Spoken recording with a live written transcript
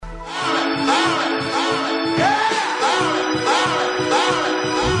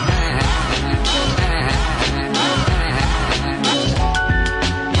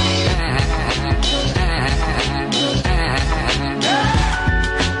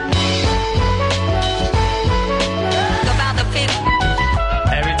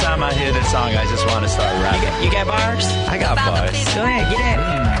want to start rapping. You got bars? I got bars. Go ahead, get at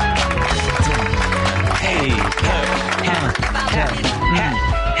Hey,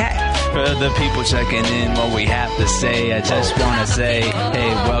 for the people checking in what we have to say, I just want to say,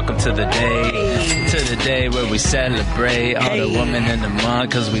 hey, welcome to the day where we celebrate all the women in the month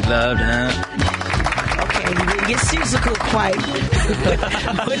because we love them. Your Caesar could quite.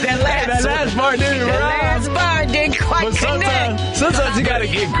 But that last part didn't rhyme. Last bar didn't quite connect. Sometimes you gotta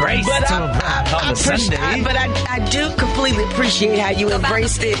get grace on a Sunday. But I do completely appreciate how you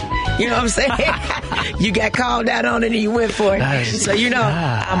embraced it. You know what I'm saying? You got called out on it and you went for it. So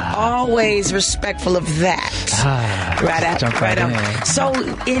I'm always respectful of that. Right out. So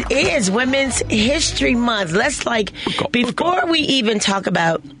it is Women's History Month. Let's before we even talk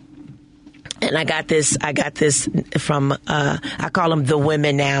about. And I got this from, I call them the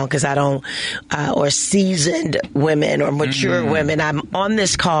women now because I don't, or seasoned women or mature women. I'm on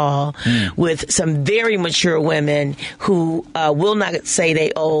this call with some very mature women who, will not say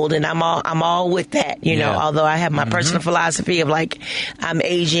they old. And I'm all with that, you know, although I have my personal philosophy of I'm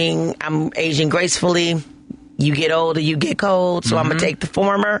aging gracefully. You get older, you get cold. So I'm going to take the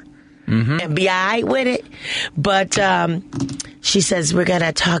former. And be all right with it. But she says we're going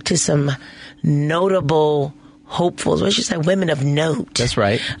to talk to some notable hopefuls. What she said, women of note. That's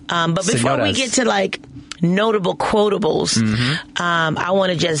right. But before we get to notable quotables, I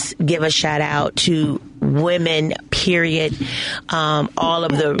want to just give a shout out to women, period. All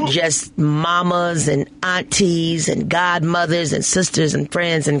of the just mamas and aunties and godmothers and sisters and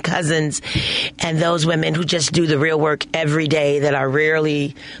friends and cousins and those women who just do the real work every day that are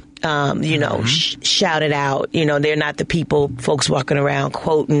rarely shouted out. You know, they're not the folks walking around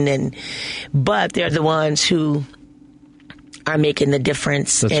quoting but they're the ones who are making the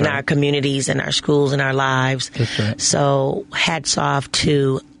difference in our communities and our schools and our lives. That's right. So hats off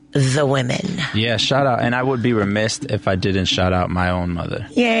to the women. Yeah, shout out. And I would be remiss if I didn't shout out my own mother.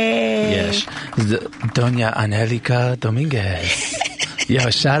 Yay. Yes. Doña Angelica Dominguez. Yo,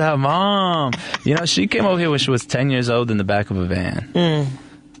 shout out, Mom. You know, she came over here when she was 10 years old in the back of a van.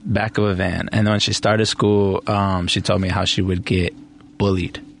 Back of a van. And when she started school, she told me how she would get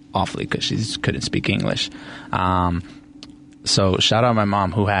bullied awfully because she couldn't speak English. So shout out my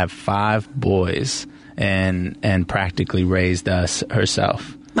mom who had 5 boys and practically raised us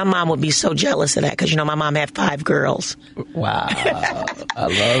herself. My mom would be so jealous of that because, my mom had 5 girls. Wow. I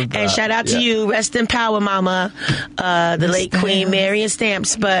love that. And shout out to you. Rest in power, Mama. The late Queen Marion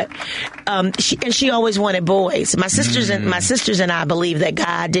Stamps. But she always wanted boys. My sisters and I believe that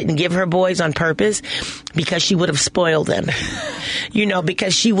God didn't give her boys on purpose because she would have spoiled them.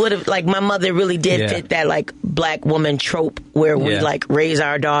 Because she would have, my mother really did fit that, black woman trope where we, raise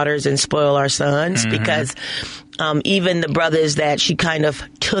our daughters and spoil our sons because... even the brothers that she kind of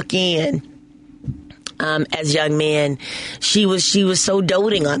took in as young men, she was so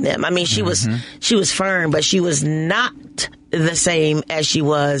doting on them. I mean, she was firm, but she was not the same as she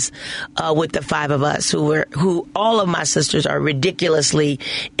was with the 5 of us who all of my sisters are ridiculously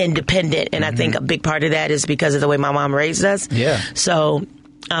independent, and I think a big part of that is because of the way my mom raised us. Yeah. So.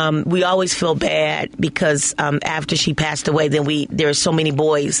 We always feel bad because after she passed away, there were so many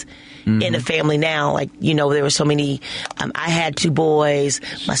boys in the family now. There were so many. I had 2 boys.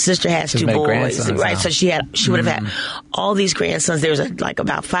 My sister has 2 boys, right? So she would have had all these grandsons. There was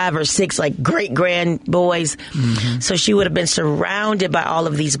about 5 or 6 great grand boys. So she would have been surrounded by all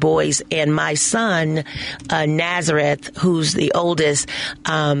of these boys. And my son Nazareth, who's the oldest,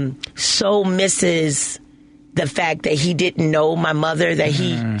 so misses the fact that he didn't know my mother, that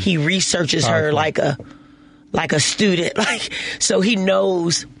he researches her like a student, so he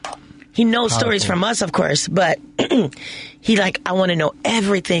knows stories from us, of course, but he I want to know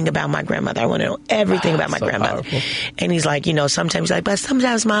everything about my grandmother. I want to know everything about my grandmother. Powerful. And he's sometimes but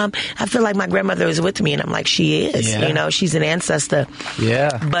sometimes, Mom, I feel like my grandmother is with me, and I'm she is. Yeah. She's an ancestor.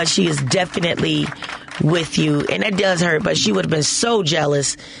 Yeah. But she is definitely with you, and it does hurt, but she would have been so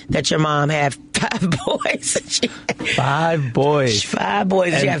jealous that your mom had 5 boys. 5 boys. 5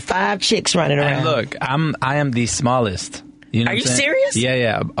 boys. She had 5 chicks running around. And look, I am the smallest. Are you serious?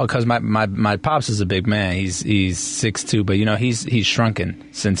 Yeah. Because my pops is a big man. He's 6'2", but he's shrunken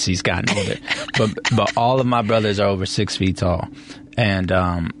since he's gotten older. but all of my brothers are over 6 feet tall, and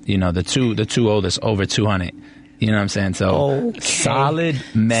the two oldest over 200. You know what I'm saying? So solid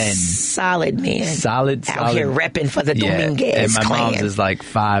men. Solid men. Solid. Out here repping for the Dominguez and my clan. mom's is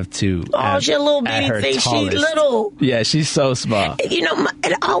 5'2". Oh, she's a little bitty thing. She's little. Yeah, she's so small.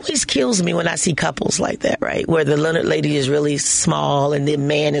 It always kills me when I see couples like that, right? Where the little lady is really small and the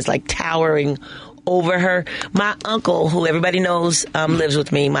man is towering over her. My uncle, who everybody knows lives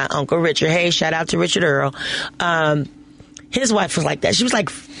with me, my Uncle Richard. Hey, shout out to Richard Earl. His wife was like that. She was like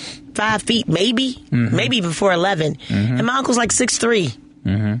 5 feet, maybe even 4'11", and my uncle's like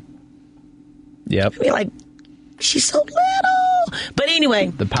 6'3". Yep. I mean, like, she's so little. But anyway.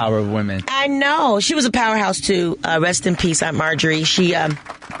 The power of women. I know. She was a powerhouse, too. Rest in peace, Aunt Marjorie. She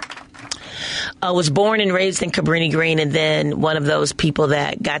was born and raised in Cabrini Green, and then one of those people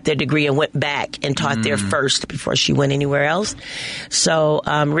that got their degree and went back and taught there first before she went anywhere else. So,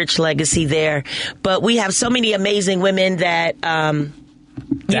 rich legacy there. But we have so many amazing women that...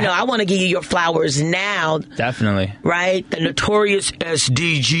 I want to give you your flowers now. Definitely. Right? The notorious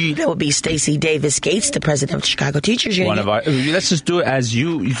SDG. That would be Stacey Davis Gates, the president of Chicago Teachers Union. Let's just do it as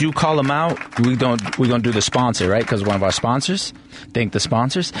you call them out. We're going to do the sponsor, right? Because one of our sponsors. Thank the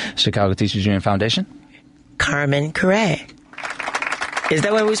sponsors. Chicago Teachers Union Foundation. Carmen Correa. Is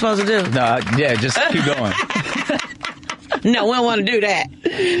that what we're supposed to do? No, yeah, just keep going. No, we don't want to do that.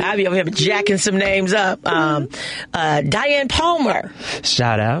 I'll be over here jacking some names up. Diane Palmer.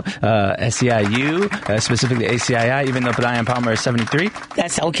 Shout out. SEIU, specifically ACII, even though Diane Palmer is 73.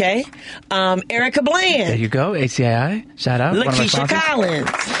 That's okay. Erica Bland. There you go. ACII. Shout out. Lakeisha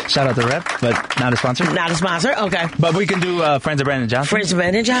Collins. Shout out to Rep, but not a sponsor. Not a sponsor? Okay. But we can do Friends of Brandon Johnson. Friends of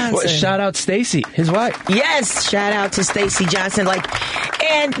Brandon Johnson. Well, shout out Stacey, his wife. Yes. Shout out to Stacey Johnson.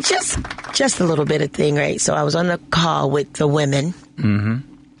 And just a little bit of thing, right? So I was on the call with the women.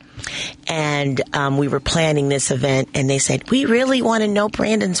 And we were planning this event, and they said, we really want to know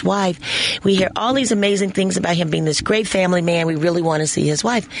Brandon's wife. We hear all these amazing things about him being this great family man. We really want to see his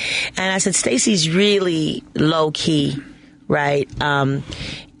wife. And I said, Stacey's really low key, right? And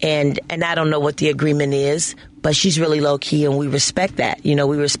I don't know what the agreement is, but she's really low key, and we respect that. We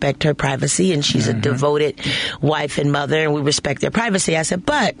respect her privacy, and she's a devoted wife and mother, and we respect their privacy. I said,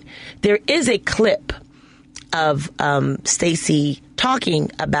 but there is a clip of Stacey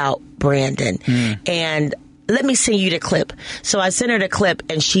talking about Brandon, and let me send you the clip. So I sent her the clip,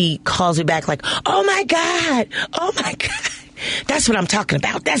 and she calls me back like, oh my God. That's what I'm talking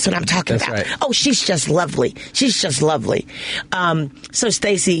about. That's what I'm talking about. Right. Oh, she's just lovely. She's just lovely. So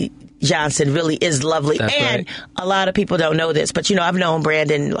Stacey Johnson really is lovely. That's and right. A lot of people don't know this, but I've known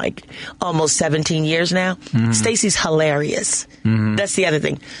Brandon like almost 17 years now. Stacey's hilarious. That's the other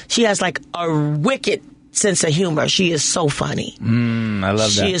thing. She has like a wicked sense of humor. She is so funny. I love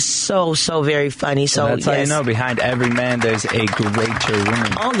that. She is so very funny. So that's how you know behind every man there's a greater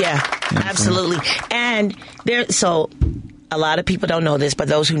woman. Oh yeah, absolutely. And so a lot of people don't know this, but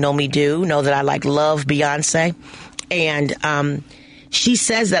those who know me do know that I love Beyonce. And she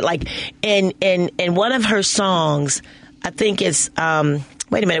says that in one of her songs, I think it's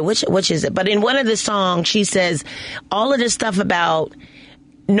wait a minute, which is it? But in one of the songs, she says all of this stuff about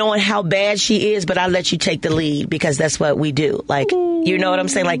knowing how bad she is, but I'll let you take the lead because that's what we do. You know what I'm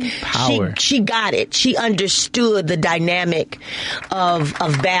saying? Power. She got it. She understood the dynamic of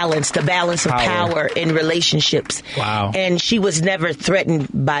balance, the balance of power in relationships. Wow. And she was never threatened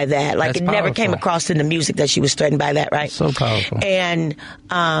by that. That's it never came across in the music that she was threatened by that, right? So powerful. And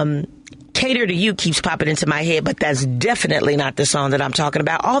Cater to You keeps popping into my head, but that's definitely not the song that I'm talking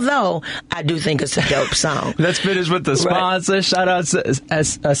about, although I do think it's a dope song. Let's finish with the sponsor. Right. Shout out to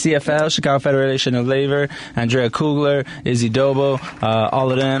CFL, Chicago Federation of Labor, Andrea Kugler, Izzy Dobo,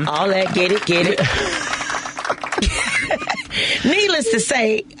 all of them. All that, get it. Needless to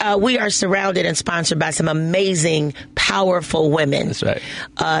say, we are surrounded and sponsored by some amazing, powerful women. That's right.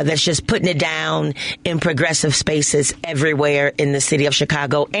 That's just putting it down in progressive spaces everywhere in the city of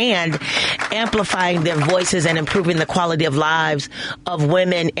Chicago and amplifying their voices and improving the quality of lives of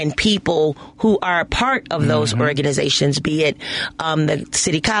women and people who are a part of those organizations, be it the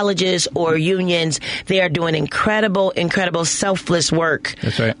city colleges or unions. They are doing incredible selfless work.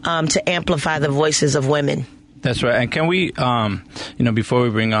 That's right. To amplify the voices of women. That's right. And can we, before we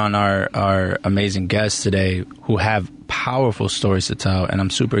bring on our amazing guests today who have powerful stories to tell, and I'm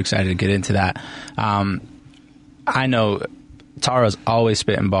super excited to get into that. I know Tara's always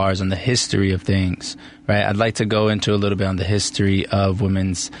spitting bars on the history of things, right? I'd like to go into a little bit on the history of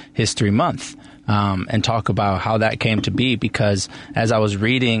Women's History Month. And talk about how that came to be, because as I was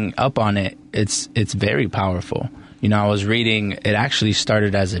reading up on it, it's very powerful. I was reading, it actually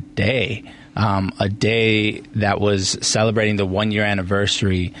started as a day that was celebrating the 1-year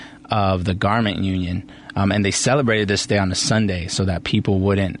anniversary of the garment union. And they celebrated this day on a Sunday so that people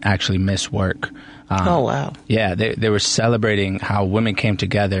wouldn't actually miss work. Oh, wow. Yeah, they were celebrating how women came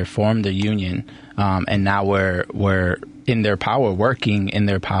together, formed a union, and now we're in their power, working in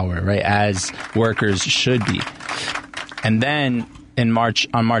their power, right, as workers should be. And then on March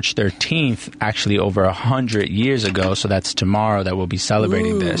 13th, actually over 100 years ago, so that's tomorrow that we'll be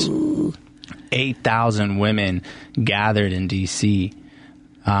celebrating this, 8,000 women gathered in D.C.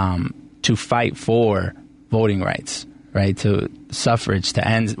 To fight for voting rights, right? To suffrage, to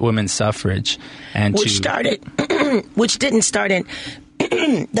end women's suffrage. Which didn't start in...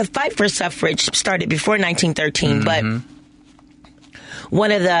 the fight for suffrage started before 1913, but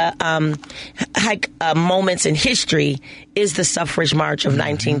one of the moments in history is the suffrage march of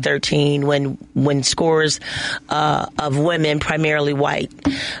 1913, when scores of women, primarily white,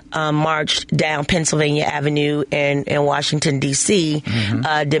 marched down Pennsylvania Avenue in Washington, D.C.,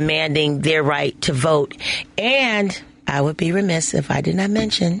 demanding their right to vote. And I would be remiss if I did not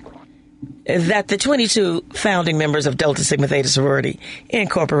mention that the 22 founding members of Delta Sigma Theta Sorority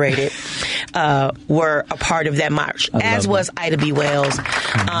Incorporated were a part of that march, as was Ida B. Wells.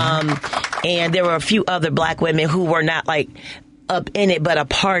 And there were a few other black women who were not like up in it, but a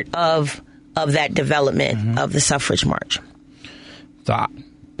part of that development of the suffrage march. So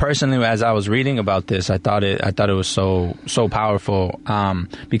personally, as I was reading about this, I thought it was so powerful,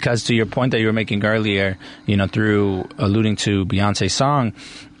 because to your point that you were making earlier, through alluding to Beyonce's song,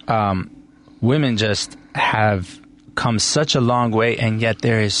 women just have come such a long way, and yet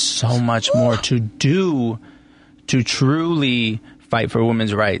there is so much more to do to truly fight for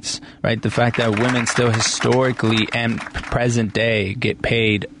women's rights, right? The fact that women still historically and present day get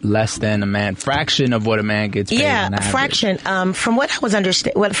paid less than a man, fraction of what a man gets paid. Yeah, a fraction. From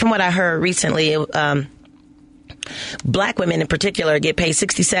what I heard recently, black women in particular get paid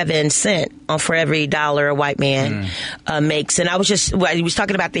 67 cents for every dollar a white man makes. And I was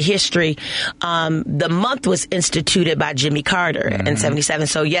talking about the history. The month was instituted by Jimmy Carter in 77.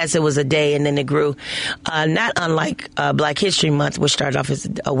 So yes, it was a day, and then it grew, not unlike Black History Month, which started off as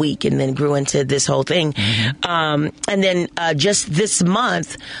a week and then grew into this whole thing. And then just this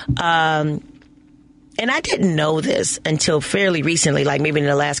month, and I didn't know this until fairly recently, like maybe in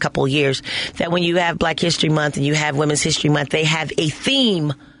the last couple of years, that when you have Black History Month and you have Women's History Month, they have a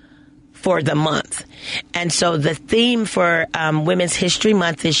theme for the month. And so the theme for Women's History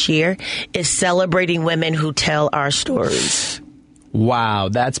Month this year is celebrating women who tell our stories. Wow,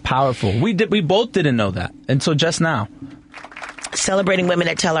 that's powerful. We both didn't know that until just now. Celebrating women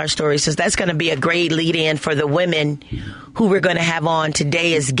that tell our stories. So that's going to be a great lead-in for the women who we're going to have on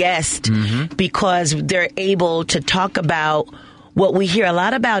today as guests, because they're able to talk about what we hear a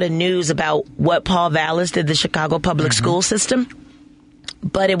lot about in news about what Paul Vallas did, the Chicago public school system.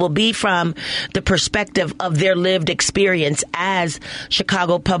 But it will be from the perspective of their lived experience as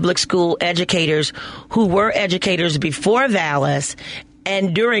Chicago public school educators who were educators before Vallas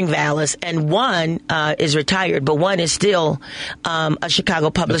and during Vallas, and one is retired, but one is still a Chicago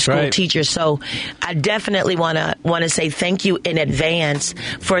public school teacher. So I definitely want to say thank you in advance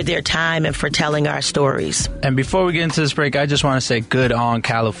for their time and for telling our stories. And before we get into this break, I just want to say good on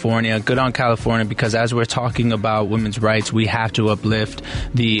California, because as we're talking about women's rights, we have to uplift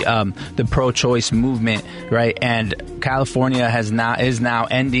the pro-choice movement, right? And California is now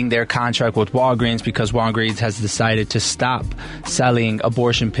ending their contract with Walgreens because Walgreens has decided to stop selling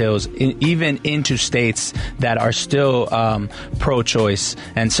abortion pills even into states that are still pro-choice.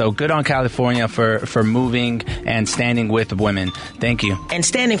 And so good on California for moving and standing with women. Thank you. And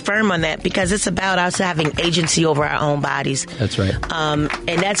standing firm on that, because it's about us having agency over our own bodies. That's right. And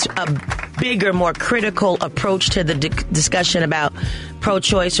that's a bigger, more critical approach to the discussion about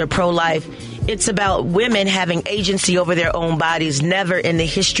pro-choice or pro-life. It's about women having agency over their own bodies. Never in the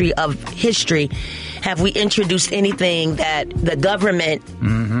history of history have we introduced anything that the government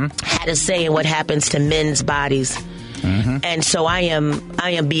had a say in what happens to men's bodies. And so I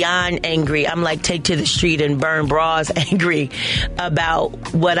am beyond angry. I'm like take to the street and burn bras angry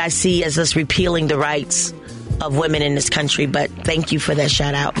about what I see as us repealing the rights of women in this country. But thank you for that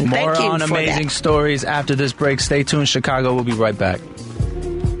shout out. And more thank you on for amazing that. Stories after this break. Stay tuned, Chicago. We'll be right back.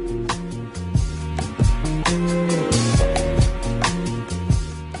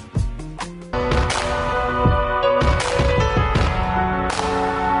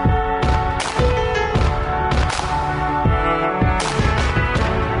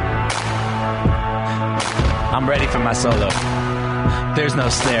 I'm ready for my solo. There's no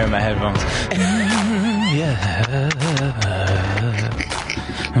snare in my headphones.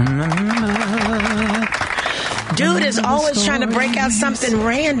 Dude is always trying to break out something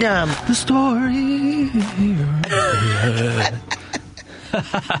random. The story.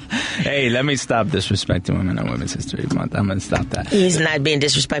 Hey, let me stop disrespecting women on Women's History Month. I'm going to stop that. He's not being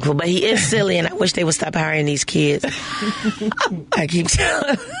disrespectful, but he is silly, and I wish they would stop hiring these kids. I keep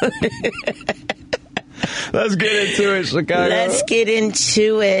telling Let's get into it, Chicago. Let's get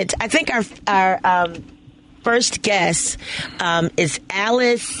into it. I think our first guest is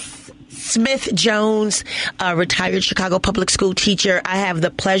Alice Smith Jones, a retired Chicago public school teacher. I have the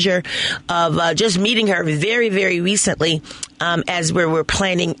pleasure of just meeting her very, very recently as we were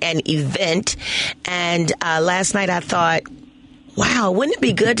planning an event. And last night I thought, wow, wouldn't it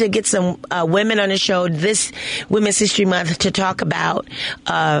be good to get some women on the show this Women's History Month to talk about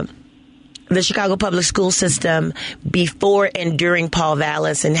the Chicago public school system before and during Paul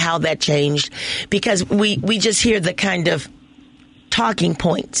Vallas and how that changed? Because we just hear the kind of talking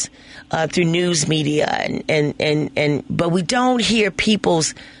points through news media and but we don't hear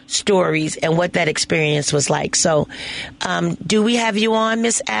people's stories and what that experience was like. So do we have you on,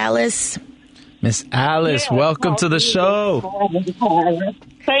 Miss Alice? Miss Alice, welcome to the show.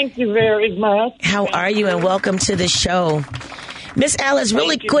 Thank you very much. How are you, and welcome to the show. Miss Alice,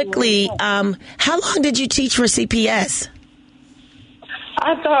 really quickly, how long did you teach for CPS?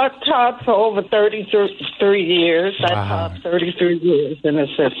 I taught for over 33 years. Wow. I taught 33 years in the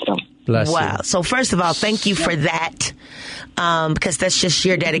system. Bless Wow. you. So first of all, thank you for that, because that's just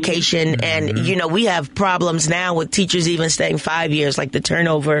sheer dedication. And, you know, we have problems now with teachers even staying 5 years. Like the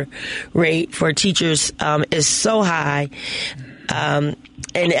turnover rate for teachers is so high.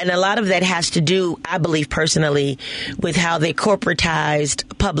 And a lot of that has to do, I believe personally, with how they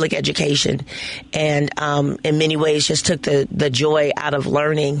corporatized public education and in many ways just took the joy out of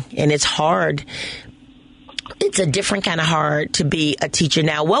learning. And it's hard. It's a different kind of hard to be a teacher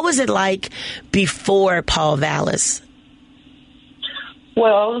now. What was it like before Paul Vallas?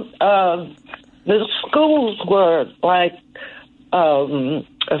 Well, the schools were like a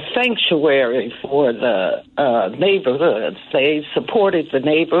sanctuary for the neighborhoods. They supported the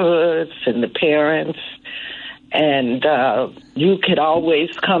neighborhoods and the parents, and you could always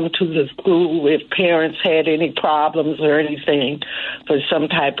come to the school if parents had any problems or anything for some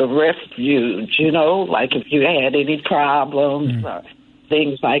type of refuge, you know, like if you had any problems or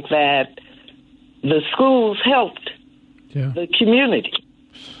things like that. The schools helped the community.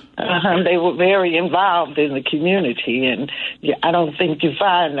 They were very involved in the community, and I don't think you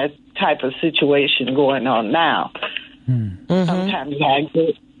find that type of situation going on now.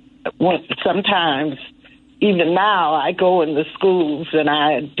 Sometimes, even now, I go in the schools and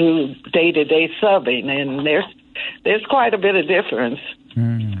I do day-to-day subbing, and there's quite a bit of difference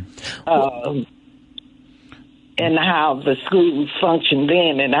in how the schools functioned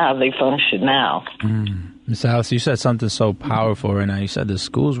then and how they function now. Ms. Alice, you said something so powerful right now. You said the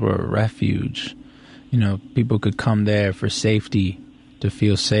schools were a refuge. You know, people could come there for safety, to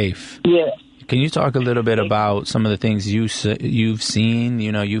feel safe. Yeah. Can you talk a little bit about some of the things you've seen,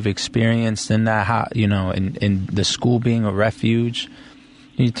 you know, you've experienced in that, how, you know, in the school being a refuge?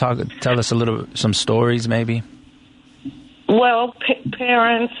 Can you tell us some stories maybe? Well,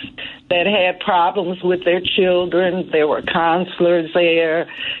 parents that had problems with their children, there were counselors there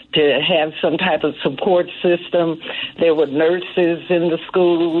to have some type of support system. There were nurses in the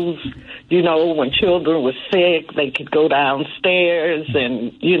schools. You know, when children were sick, they could go downstairs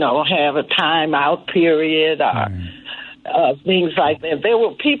and, you know, have a timeout period or things like that. There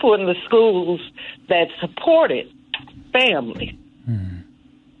were people in the schools that supported families.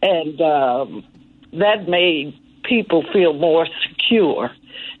 And that made people feel more secure,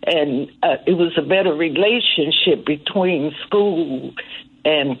 and it was a better relationship between school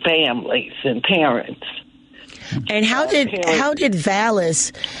and families and parents. And how did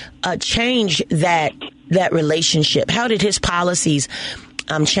Vallas change that relationship? How did his policies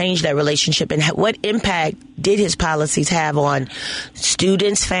change that relationship, and what impact did his policies have on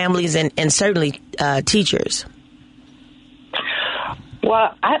students, families, and certainly teachers?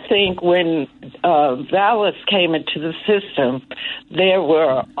 Well, I think when Vallas came into the system, there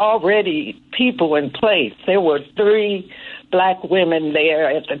were already people in place. There were 3 black women there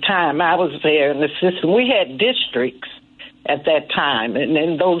at the time I was there in the system. We had districts at that time, and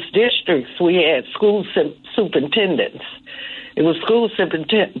in those districts we had school superintendents. It was school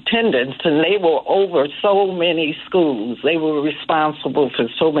superintendents, and they were over so many schools. They were responsible for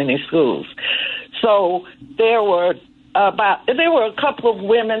so many schools. So there were a couple of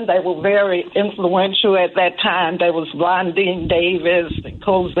women that were very influential at that time. There was Blondine Davis,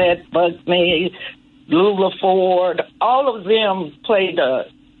 Cosette Buckney, Lula Ford. All of them played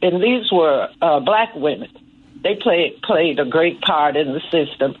and these were black women. They played a great part in the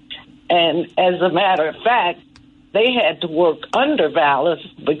system. And as a matter of fact, they had to work under Vallas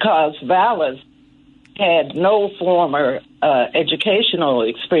because Vallas had no former educational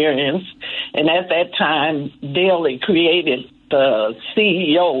experience, and at that time, Daley created the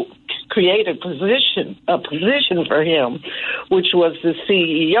CEO create a position for him, which was the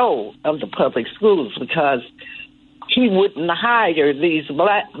CEO of the public schools, because he wouldn't hire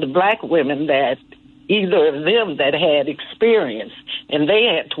the black women that either of them that had experience, and they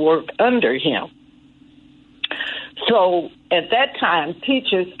had to work under him. So at that time,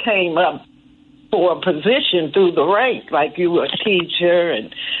 teachers came up for a position through the rank, like you were a teacher,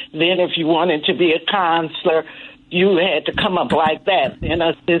 and then if you wanted to be a counselor, you had to come up like that. Then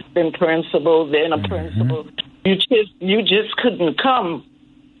assistant principal, then a principal. You just couldn't come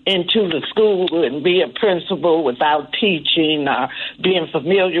into the school and be a principal without teaching or being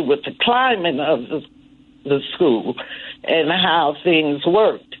familiar with the climate of the school and how things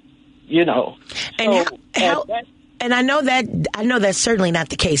worked, you know. And and I know that's certainly not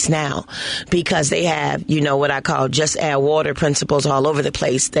the case now, because they have, you know, what I call just add water principals all over the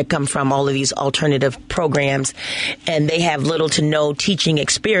place that come from all of these alternative programs, and they have little to no teaching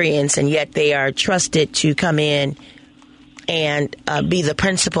experience, and yet they are trusted to come in and be the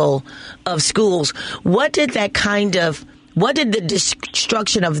principal of schools. What did the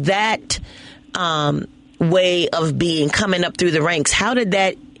destruction of that way of being, coming up through the ranks, how did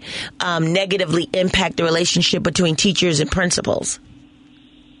that negatively impact the relationship between teachers and principals?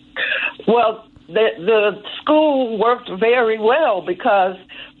 Well, the school worked very well, because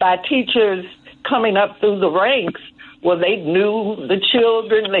by teachers coming up through the ranks, well, they knew the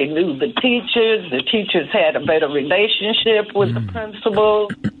children, they knew the teachers had a better relationship with the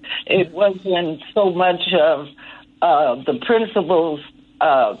principals. It wasn't so much of the principals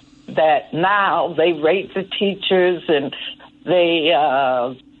that now they rate the teachers, and they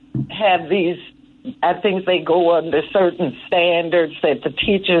have these, I think they go under certain standards that the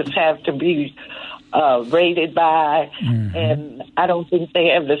teachers have to be rated by, and I don't think they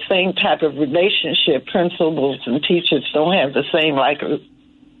have the same type of relationship. Principals and teachers don't have the same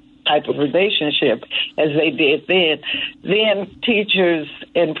type of relationship as they did then. Then teachers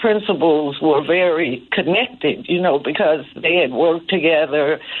and principals were very connected, you know, because they had worked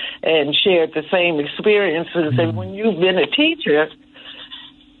together and shared the same experiences. And when you've been a teacher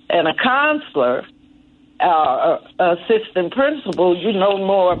and a counselor, assistant principal, you know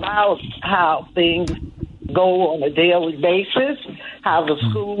more about how things go on a daily basis, how the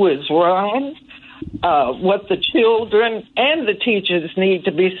school is run, what the children and the teachers need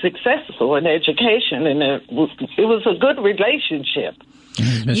to be successful in education. And it was a good relationship.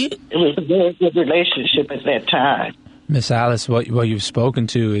 It was a very good relationship at that time. Miss Alice, what you've spoken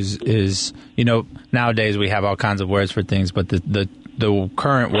to is, you know, nowadays we have all kinds of words for things, but the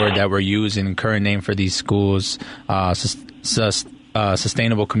current word that we're using, current name for these schools,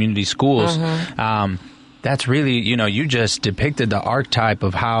 sustainable community schools, that's really, you know, you just depicted the archetype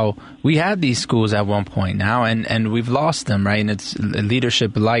of how we had these schools at one point now, and we've lost them, right? And it's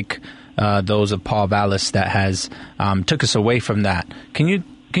leadership like those of Paul Vallas that has took us away from that. Can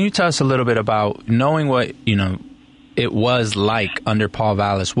you tell us a little bit about knowing what, you know, it was like under Paul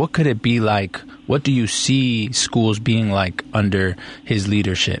Vallas? What could it be like? What do you see schools being like under his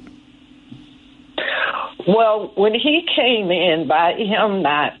leadership? Well, when he came in, by him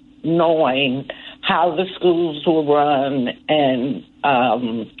not knowing how the schools were run, and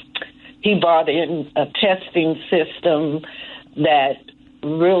he brought in a testing system that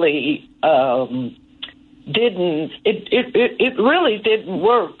really it really didn't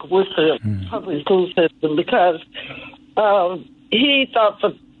work with the public school system, because he thought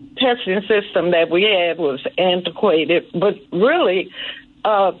the testing system that we had was antiquated, but really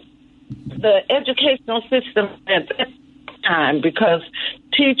the educational system at that time, because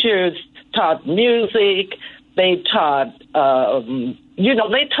teachers taught music, they taught,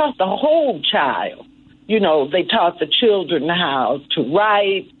 they taught the whole child. You know, they taught the children how to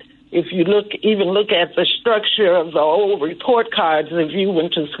write. If you look at the structure of the old report cards, if you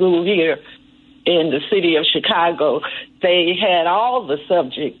went to school here in the city of Chicago, they had all the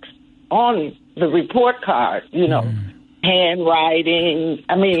subjects on the report card, you know, handwriting.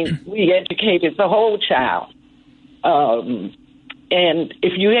 I mean, we educated the whole child. And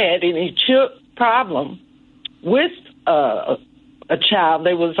if you had any problem with a child,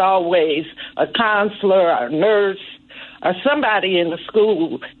 there was always a counselor, a nurse, or somebody in the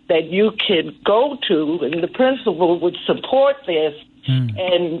school that you could go to, and the principal would support this,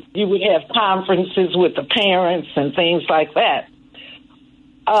 and you would have conferences with the parents and things like that.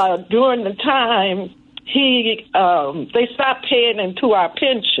 During the time, they stopped paying into our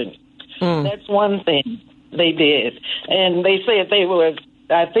pension. That's one thing they did. And they said they were,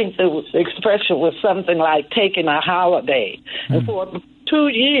 I think the expression was something like taking a holiday. And for 2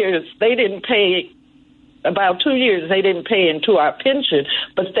 years, they didn't pay about 2 years, they didn't pay into our pension,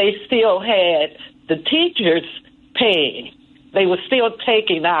 but they still had the teachers paying. They were still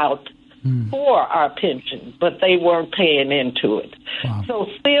taking out for our pension, but they weren't paying into it. Wow. So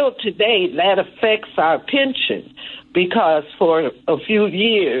still today, that affects our pension because for a few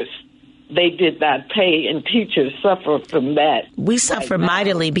years, they did not pay, and teachers suffer from that. We suffer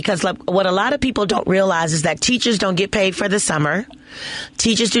mightily because what a lot of people don't realize is that teachers don't get paid for the summer.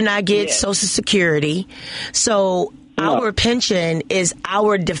 Teachers do not get Social Security. So our pension is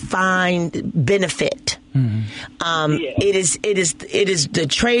our defined benefit. It is the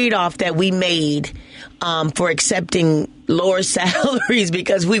trade-off that we made for accepting lower salaries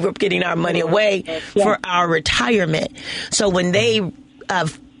because we were getting our money away for our retirement. So when they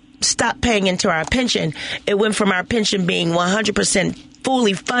stopped paying into our pension, it went from our pension being 100%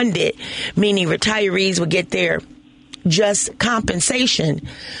 fully funded, meaning retirees would get their just compensation,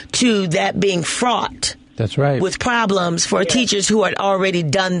 to that being fraught. That's right. With problems for teachers who had already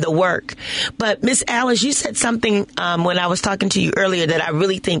done the work. But Miss Alice, you said something when I was talking to you earlier that I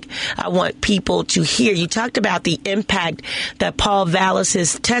really think I want people to hear. You talked about the impact that Paul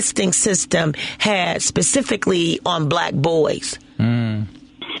Vallis's testing system had specifically on black boys.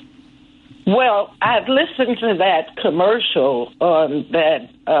 Well, I've listened to that commercial on that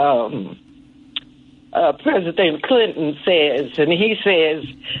President Clinton says, and he says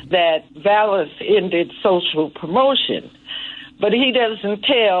that Vallis ended social promotion, but he doesn't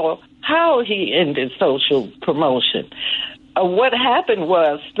tell how he ended social promotion. What happened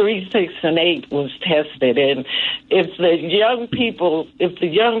was 3, 6, and 8 was tested, and if the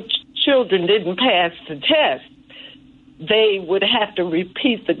young children didn't pass the test, they would have to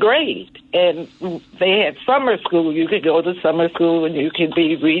repeat the grade. And they had summer school. You could go to summer school and you could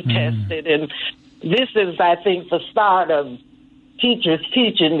be retested. And this is, I think, the start of teachers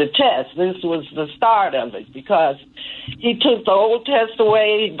teaching the test. This was the start of it because he took the old test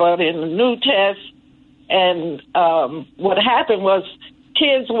away, brought in the new test. And what happened was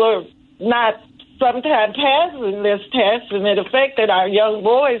kids were not sometimes passing this test, and it affected our young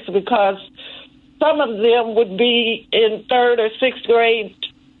boys because some of them would be in 3rd or 6th grade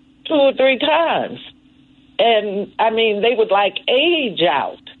 2 or 3 times. And, I mean, they would, age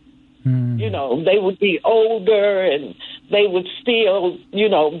out. You know, they would be older and they would still,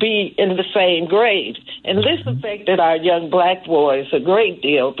 be in the same grade. And this affected our young black boys a great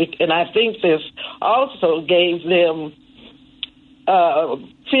deal. And I think this also gave them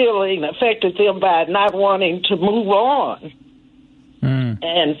affected them by not wanting to move on.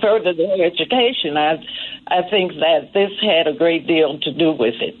 And further their education. I think that this had a great deal to do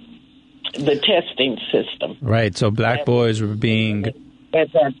with it, the testing system. Right. So black boys were being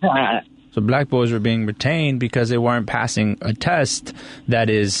at that time. So black boys were being retained because they weren't passing a test that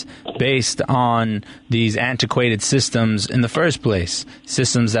is based on these antiquated systems in the first place.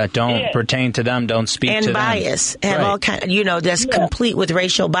 Systems that don't pertain to them, don't speak to them. And bias. And all kind, that's complete with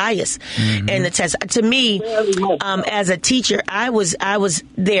racial bias in the test. To me, as a teacher, I was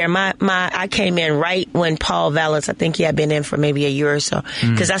there. I came in right when Paul Vallis, I think he had been in for maybe a year or so,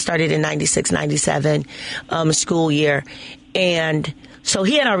 because I started in 96, 97 school year. And so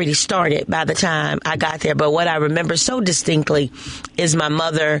he had already started by the time I got there. But what I remember so distinctly is my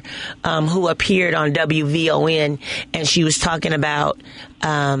mother, who appeared on WVON, and she was talking about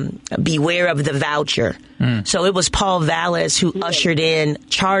beware of the voucher. So it was Paul Vallis who ushered in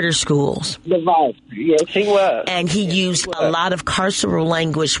charter schools. The voucher, yes, he was. And he used a lot of carceral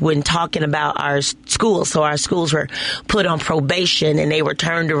language when talking about our schools. So our schools were put on probation, and they were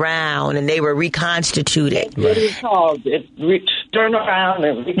turned around, and they were reconstituted. What is called it? Turn around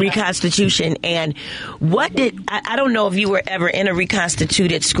and reconstitution. And what did I don't know if you were ever in a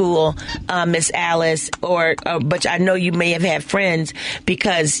reconstituted school, Miss Alice, but I know you may have had friends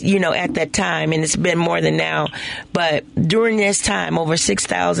because at that time, and it's been more than now, but during this time, over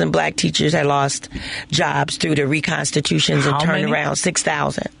 6,000 black teachers had lost jobs through the reconstitutions and turnaround.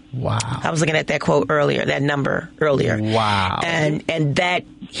 6,000. Wow. I was looking at that quote earlier, that number earlier. Wow. And that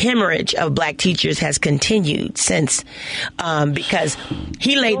hemorrhage of black teachers has continued since, because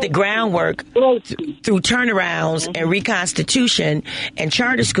he laid the groundwork through turnarounds and reconstitution and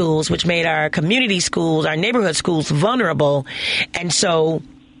charter schools, which made our community schools, our neighborhood schools vulnerable. And so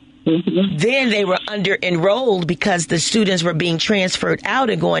then they were under enrolled because the students were being transferred out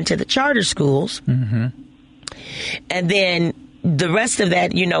and going to the charter schools. And then the rest of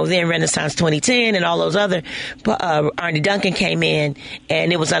that, then Renaissance 2010 and all those other, Arnie Duncan came in,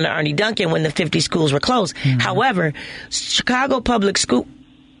 and it was under Arnie Duncan when the 50 schools were closed. However, Chicago public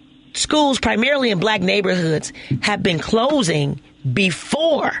schools, primarily in black neighborhoods, have been closing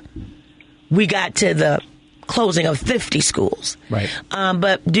before we got to the closing of 50 schools. Right.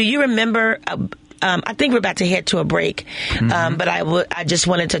 But do you remember? I think we're about to head to a break, but I just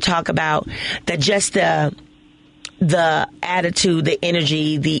wanted to talk about the attitude, the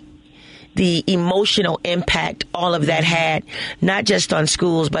energy, the emotional impact all of that had, not just on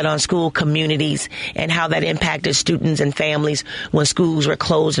schools, but on school communities, and how that impacted students and families when schools were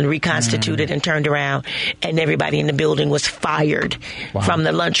closed and reconstituted and turned around, and everybody in the building was fired, from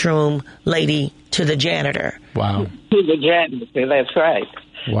the lunchroom lady to the janitor. Wow. To the janitor, that's right.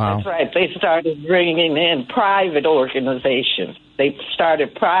 Wow. That's right. They started bringing in private organizations. They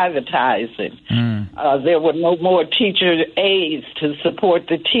started privatizing. There were no more teacher aides to support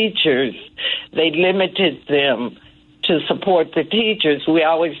the teachers. They limited them to support the teachers. We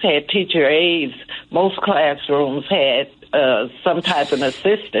always had teacher aides. Most classrooms had some type of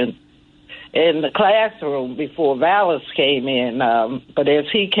assistant in the classroom before Vallis came in. But as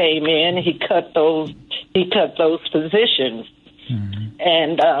he came in, he cut those positions.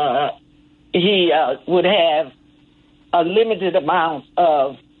 And he would have a limited amount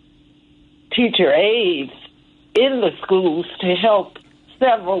of teacher aides in the schools to help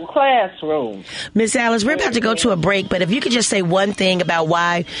several classrooms. Miss Alice, we're about to go to a break, but if you could just say one thing about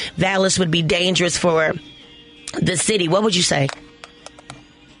why Vallis would be dangerous for the city, what would you say?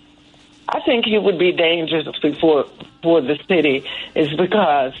 I think he would be dangerous for the city is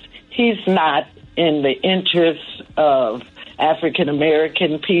because he's not in the interests of African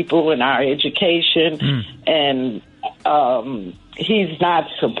American people in our education, and he's not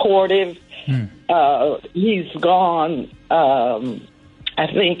supportive. He's gone. I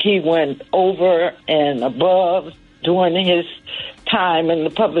think he went over and above during his time in the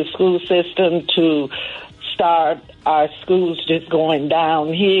public school system to start our schools just going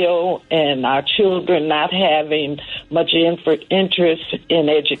downhill and our children not having much interest in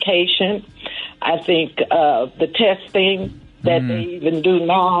education. I think the testing that they even do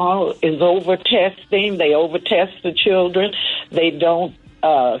now is over-testing. They over-test the children. They don't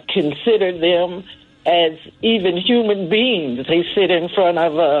consider them as even human beings. They sit in front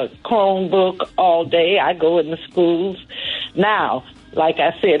of a Chromebook all day. I go in the schools now, like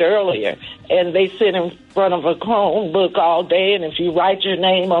I said earlier, and they sit in front of a Chromebook all day, and if you write your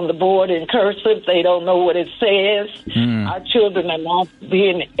name on the board in cursive, they don't know what it says. Our children are not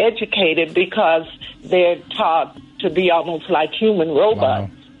being educated because they're taught to be almost like human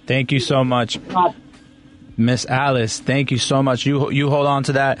robots. Wow. Thank you so much, Miss Alice. Thank you so much. You hold on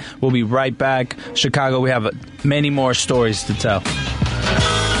to that. We'll be right back. Chicago, we have many more stories to tell.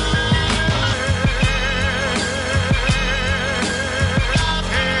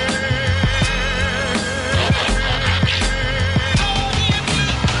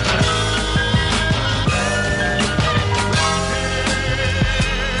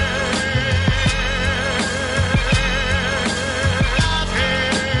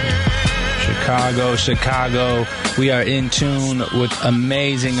 Chicago. We are in tune with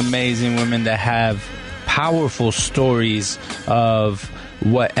amazing women that have powerful stories of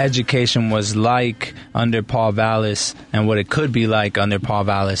what education was like under Paul Vallis and what it could be like under Paul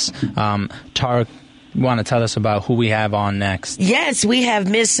Vallis. Tara, you want to tell us about who we have on next? Yes, we have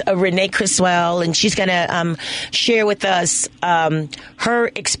Miss Renee Criswell, and she's going to share with us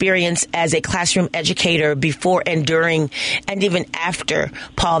her experience as a classroom educator before and during and even after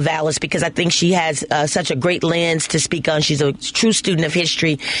Paul Vallis, because I think she has such a great lens to speak on. She's a true student of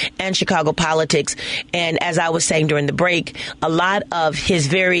history and Chicago politics. And as I was saying during the break, a lot of his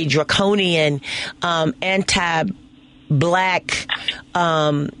very draconian, anti-black,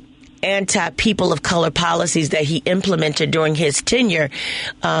 anti-people of color policies that he implemented during his tenure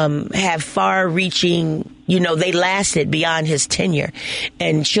have far-reaching, they lasted beyond his tenure.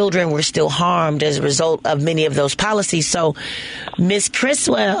 And children were still harmed as a result of many of those policies. So, Ms.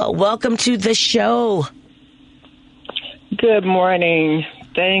 Criswell, welcome to the show. Good morning.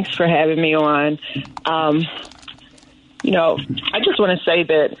 Thanks for having me on. I just want to say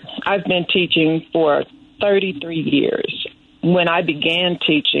that I've been teaching for 33 years. When I began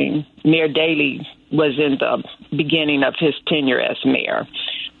teaching, Mayor Daley was in the beginning of his tenure as mayor.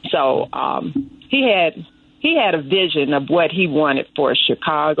 So he had a vision of what he wanted for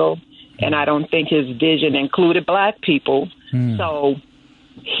Chicago, and I don't think his vision included black people. So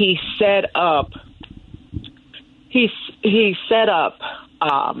he set up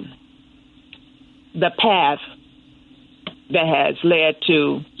the path that has led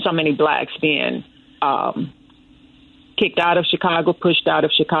to so many blacks being kicked out of Chicago, pushed out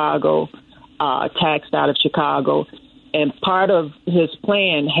of Chicago, taxed out of Chicago. And part of his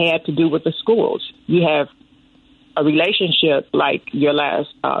plan had to do with the schools. You have a relationship, like your last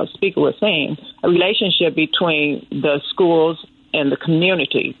speaker was saying, a relationship between the schools and the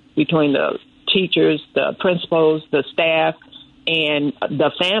community, between the teachers, the principals, the staff, and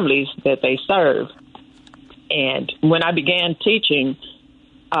the families that they serve. And when I began teaching,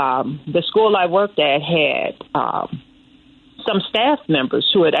 the school I worked at had some staff members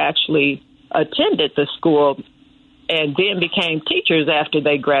who had actually attended the school and then became teachers after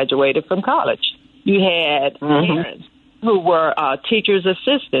they graduated from college. You had parents who were teachers'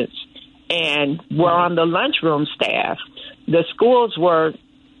 assistants and were on the lunchroom staff. The schools were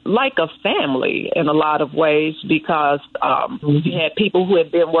like a family in a lot of ways because you had people who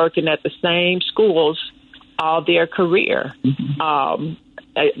had been working at the same schools all their career.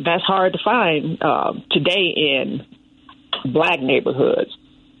 That's hard to find today in black neighborhoods,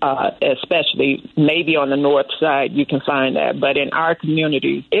 especially maybe on the north side you can find that. But in our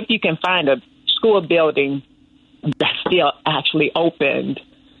community, if you can find a school building that's still actually opened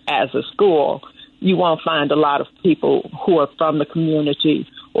as a school, you won't find a lot of people who are from the community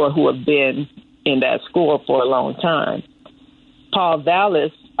or who have been in that school for a long time. Paul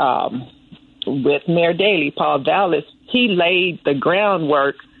Vallis, with Mayor Daley, Paul Vallis, he laid the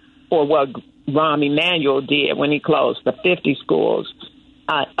groundwork for what Rahm Emanuel did when he closed the 50 schools,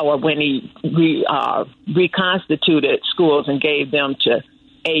 or when he reconstituted schools and gave them to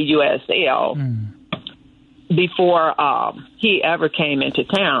AUSL. Before he ever came into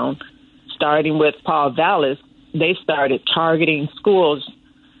town, starting with Paul Vallis, they started targeting schools.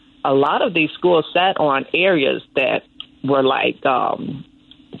 A lot of these schools sat on areas that were like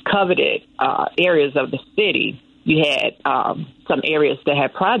coveted areas of the city. You had some areas that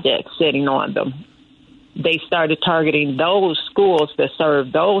had projects sitting on them. They started targeting those schools that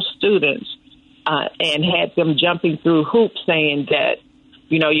served those students and had them jumping through hoops saying that,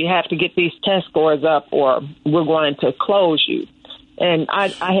 you know, you have to get these test scores up or we're going to close you. And I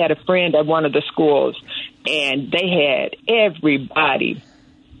had a friend at one of the schools, and they had everybody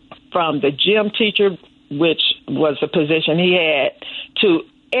from the gym teacher, which was a position he had, to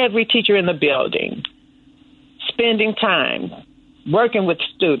every teacher in the building, spending time working with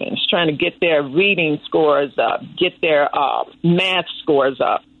students, trying to get their reading scores up, get their math scores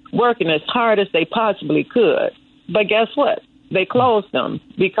up, working as hard as they possibly could. But guess what? They closed them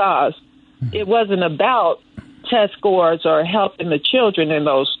because it wasn't about test scores or helping the children in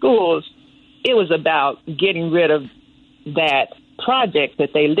those schools. It was about getting rid of that project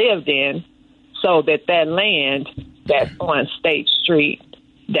that they lived in so that that land that's on State Street,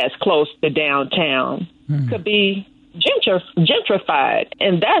 that's close to downtown, could be gentrified.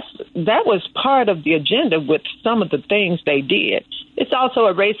 And that was part of the agenda with some of the things they did. It's also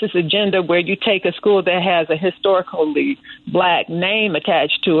a racist agenda where you take a school that has a historically black name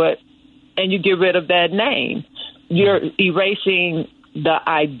attached to it and you get rid of that name. You're erasing the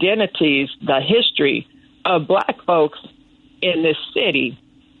identities, the history of black folks in this city.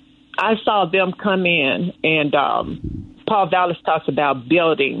 I saw them come in, and Paul Vallis talks about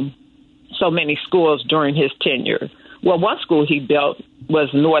building so many schools during his tenure. Well, one school he built was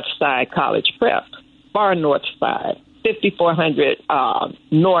Northside College Prep, far north side, 5400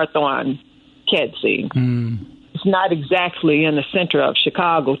 north on Kedzie. It's not exactly in the center of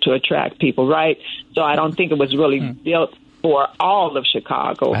Chicago to attract people, right? So I don't think it was really built for all of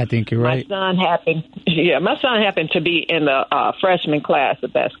Chicago. I think you're right. My son happened to be in the freshman class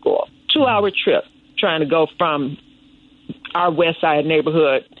at that school. 2-hour trip trying to go from our West Side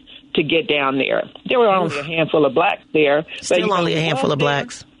neighborhood to get down there. There were only a handful of blacks there. Still only a handful of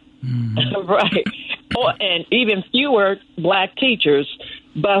blacks. Right. And even fewer black teachers.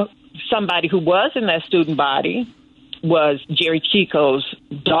 But somebody who was in that student body was Jerry Chico's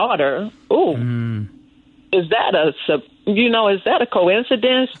daughter. Ooh. Is that a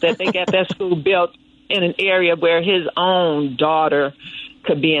coincidence that they got that school built in an area where his own daughter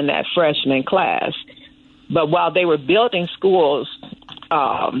could be in that freshman class? But while they were building schools,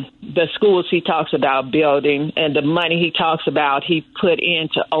 the schools he talks about building and the money he talks about he put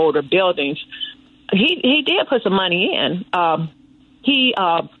into older buildings, he did put some money in. He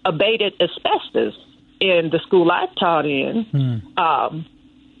abated asbestos in the school I taught in.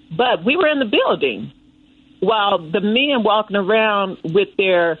 But we were in the building while the men walking around with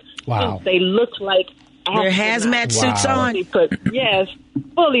their, they looked like their hazmat suits on. Yes,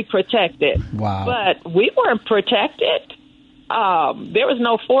 fully protected. Wow. But we weren't protected. There was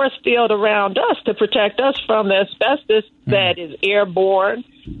no force field around us to protect us from the asbestos that is airborne.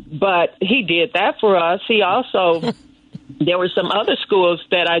 But he did that for us. He also, there were some other schools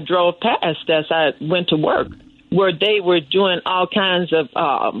that I drove past as I went to work where they were doing all kinds of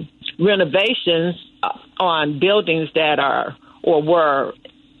renovations on buildings that are or were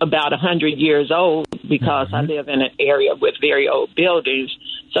about 100 years old, because I live in an area with very old buildings.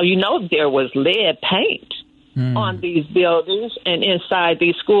 So there was lead paint on these buildings and inside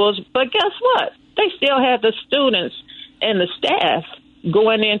these schools. But guess what? They still had the students and the staff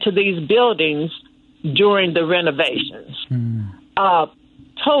going into these buildings during the renovations.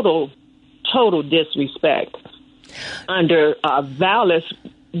 Total disrespect under Vallis,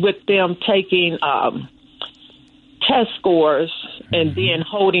 with them taking test scores and then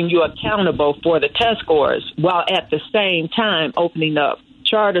holding you accountable for the test scores, while at the same time opening up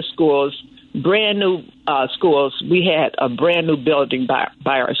charter schools, brand new schools. We had a brand new building by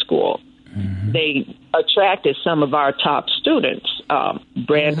our school. They attracted some of our top students.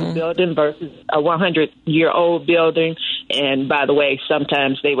 Brand new building versus a 100-year-old building. And by the way,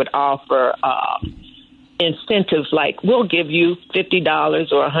 sometimes they would offer incentives like, we'll give you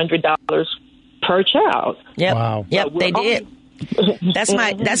 $50 or $100 per child. Yep. Wow. Yep, they did.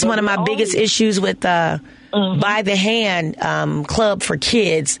 That's one of my biggest issues with By the Hand Club for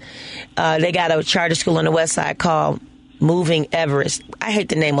Kids. They got a charter school on the west side called Moving Everest. I hate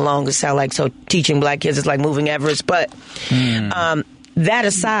the name alone because it sounds like, so teaching black kids is like Moving Everest. But that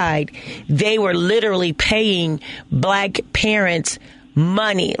aside, they were literally paying black parents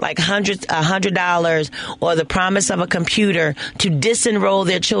money, like $100 or the promise of a computer, to disenroll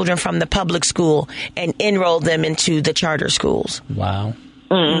their children from the public school and enroll them into the charter schools. Wow.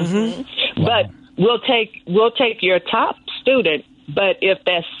 Wow. But we'll take your top student, but if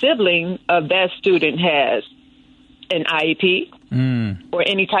that sibling of that student has an IEP or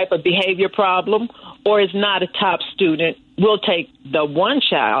any type of behavior problem, or is not a top student, we'll take the one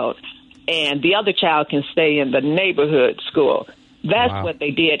child and the other child can stay in the neighborhood school. That's what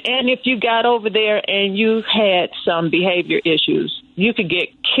they did. And if you got over there and you had some behavior issues, you could get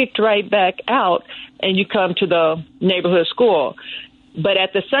kicked right back out and you come to the neighborhood school. But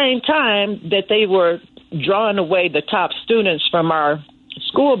at the same time that they were drawing away the top students from our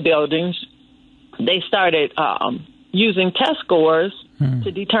school buildings, they started using test scores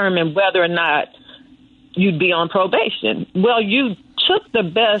to determine whether or not you'd be on probation. Well, you took the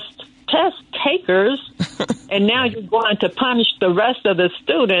best test takers, and now you're going to punish the rest of the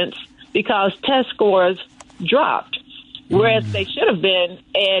students because test scores dropped. Whereas they should have been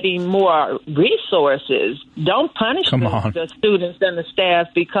adding more resources. Don't punish the students and the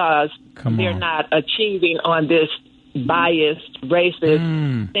staff because they're not achieving on this biased,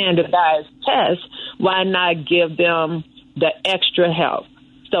 racist, standardized test. Why not give them the extra help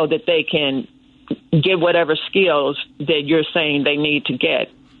so that they can get whatever skills that you're saying they need to get?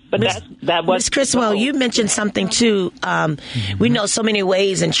 But that was Ms. Criswell, you mentioned something too. We know so many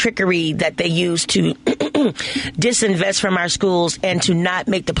ways and trickery that they use to disinvest from our schools and to not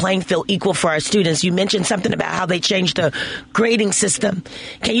make the playing field equal for our students. You mentioned something about how they changed the grading system.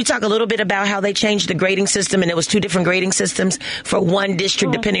 Can you talk a little bit about how they changed the grading system, and it was 2 different grading systems for one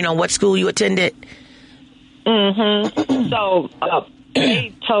district depending on what school you attended? So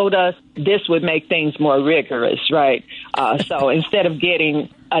they told us this would make things more rigorous, right? So instead of getting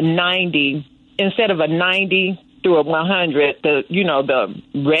a 90 through a 100, the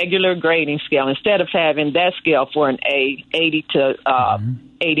regular grading scale, instead of having that scale for an A, 80 to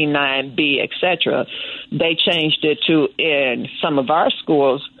 89, B, etc., they changed it to, in some of our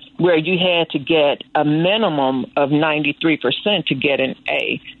schools, where you had to get a minimum of 93% to get an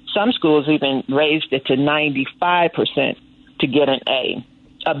A. Some schools even raised it to 95% to get an A.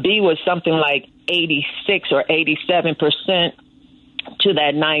 A B was something like 86 or 87% to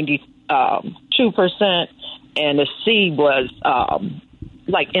that 92%, and the C was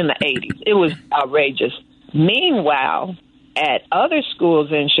like in the 80s. It was outrageous. Meanwhile, at other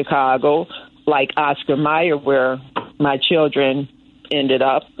schools in Chicago, like Oscar Mayer, where my children ended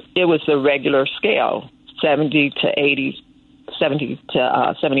up, it was the regular scale, 70 to 80, 70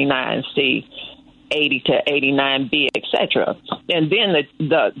 to 79 C, 80 to 89 B, etc. And then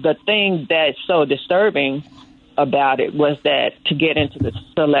the thing that's so disturbing about it was that to get into the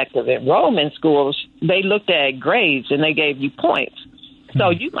selective enrollment schools, they looked at grades and they gave you points. So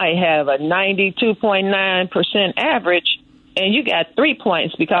you might have a 92.9% average and you got 3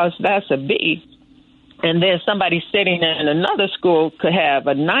 points because that's a B. And then somebody sitting in another school could have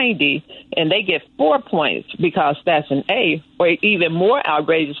a 90 and they get 4 points because that's an A. Or even more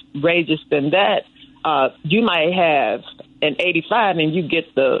outrageous than that, you might have an 85 and you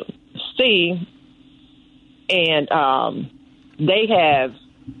get the C, and they have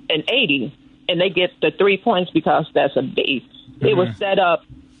an 80 and they get the 3 points because that's a B. It was set up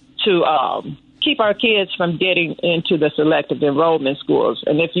to keep our kids from getting into the selective enrollment schools.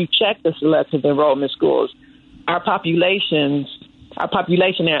 And if you check the selective enrollment schools, our population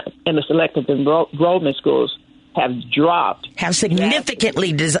in the selective enrollment schools have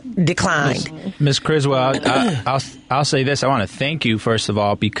significantly declined. Ms. Criswell, I'll say this. I want to thank you, first of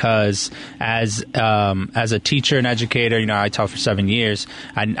all, because as a teacher and educator, I taught for 7 years.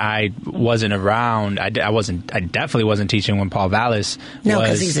 I wasn't around. I definitely wasn't teaching when Paul Vallis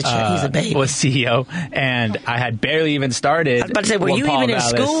he's a baby. Was CEO, and I had barely even started. I was about to say, were you even in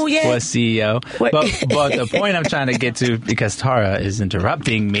school yet? Was CEO. But the point I'm trying to get to, because Tara is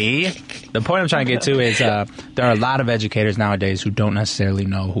interrupting me, the point I'm trying to get to is there are a lot of educators nowadays who don't necessarily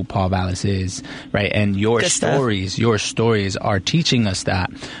know who Paul Vallis is, right? And your stories are teaching us that.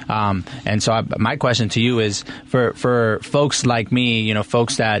 And so my question to you is, for folks like me,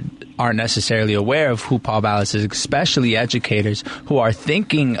 folks that aren't necessarily aware of who Paul Vallis is, especially educators who are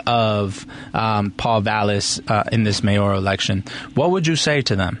thinking of Paul Vallis in this mayoral election, what would you say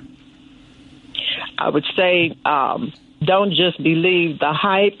to them? I would say, don't just believe the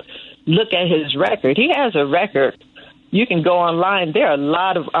hype. Look at his record. He has a record. You can go online. There are a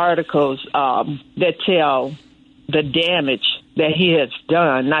lot of articles that tell the damage that he has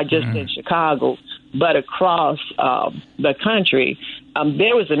done, not just in Chicago, but across the country.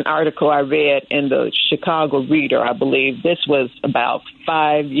 There was an article I read in the Chicago Reader, I believe. This was about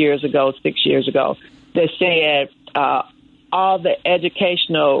 6 years ago, that said all the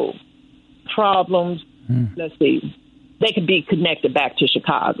educational problems, let's see, they could be connected back to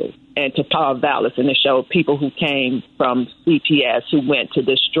Chicago and to Paul Vallis, and it showed people who came from CPS who went to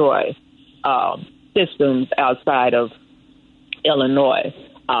destroy systems outside of Illinois.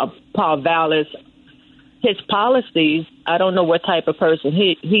 Paul Vallis, his policies, I don't know what type of person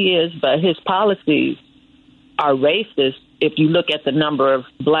he is, but his policies are racist. If you look at the number of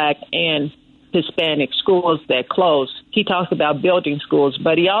Black and Hispanic schools that closed, he talks about building schools,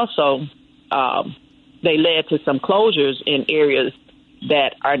 but he also they led to some closures in areas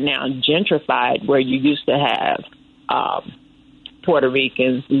that are now gentrified, where you used to have Puerto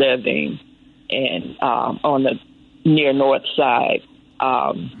Ricans living and on the near north side.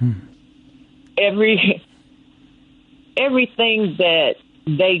 Everything that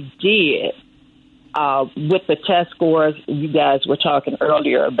they did with the test scores, you guys were talking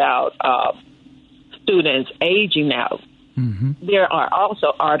earlier about students aging out. There are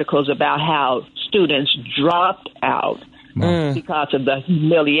also articles about how students dropped out because of the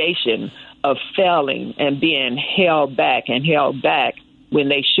humiliation of failing and being held back when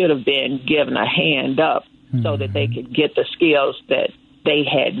they should have been given a hand up so that they could get the skills that they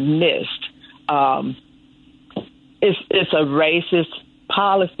had missed. It's a racist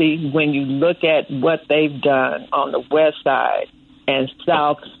policy when you look at what they've done on the west side and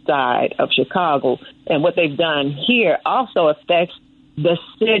south side of Chicago, and what they've done here also affects the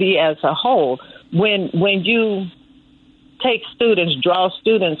city as a whole. When you take draw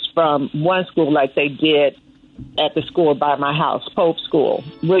students from one school like they did at the school by my house, Pope School,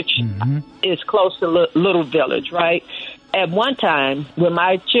 which is close to Little Village, right? At one time, when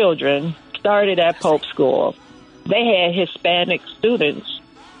my children started at Pope School, they had Hispanic students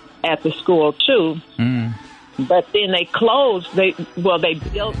at the school too. But then they closed. They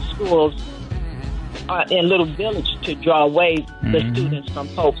built schools in Little Village to draw away the students from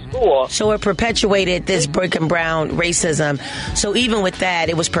Pope School. So it perpetuated this brick and brown racism. So even with that,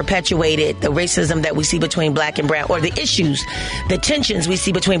 it was perpetuated, the racism that we see between Black and brown, or the issues, the tensions we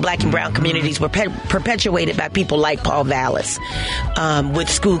see between Black and brown communities were perpetuated by people like Paul Vallis, with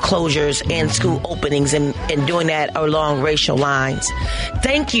school closures and school openings and doing that along racial lines.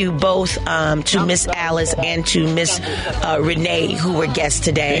 Thank you both to Miss Alice and to Miss Renee, who were guests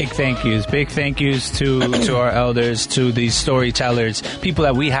today. Big thank yous to our elders, to these storytellers, people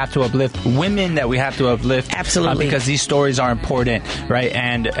that we have to uplift, women that we have to uplift. Absolutely. Because these stories are important, right?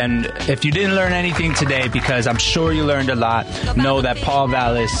 And if you didn't learn anything today, because I'm sure you learned a lot, know that Paul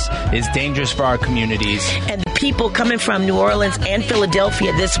Vallis is dangerous for our communities. And the people coming from New Orleans and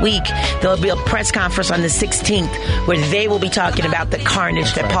Philadelphia this week, there'll be a press conference on the 16th where they will be talking about the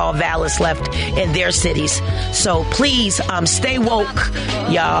carnage that Paul Vallis left in their cities. So please stay woke,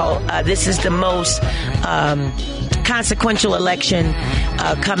 y'all. This is the most consequential election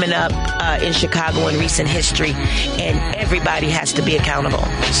coming up in Chicago in recent history, and everybody has to be accountable.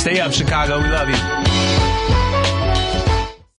 Stay up, Chicago. We love you.